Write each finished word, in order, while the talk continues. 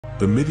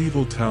The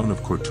medieval town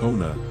of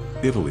Cortona,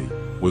 Italy,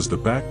 was the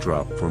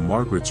backdrop for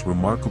Margaret's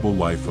remarkable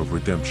life of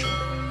redemption.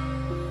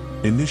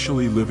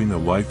 Initially living a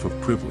life of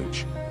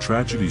privilege,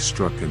 tragedy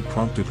struck and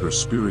prompted her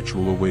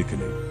spiritual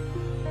awakening.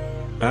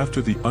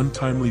 After the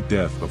untimely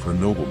death of her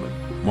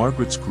nobleman,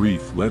 Margaret's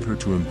grief led her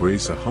to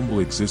embrace a humble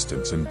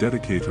existence and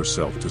dedicate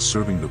herself to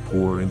serving the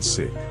poor and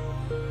sick.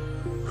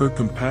 Her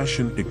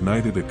compassion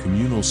ignited a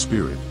communal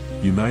spirit,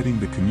 uniting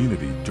the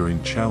community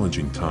during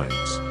challenging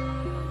times.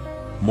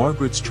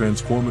 Margaret's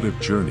transformative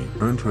journey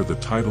earned her the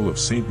title of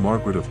Saint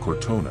Margaret of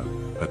Cortona,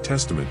 a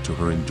testament to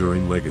her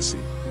enduring legacy.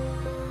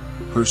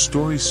 Her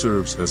story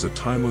serves as a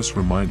timeless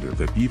reminder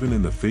that even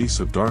in the face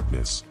of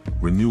darkness,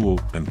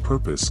 renewal and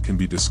purpose can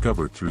be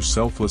discovered through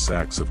selfless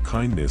acts of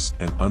kindness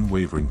and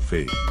unwavering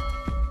faith.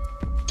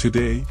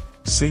 Today,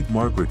 Saint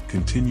Margaret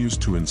continues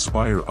to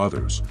inspire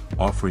others,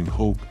 offering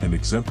hope and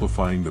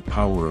exemplifying the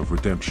power of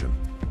redemption.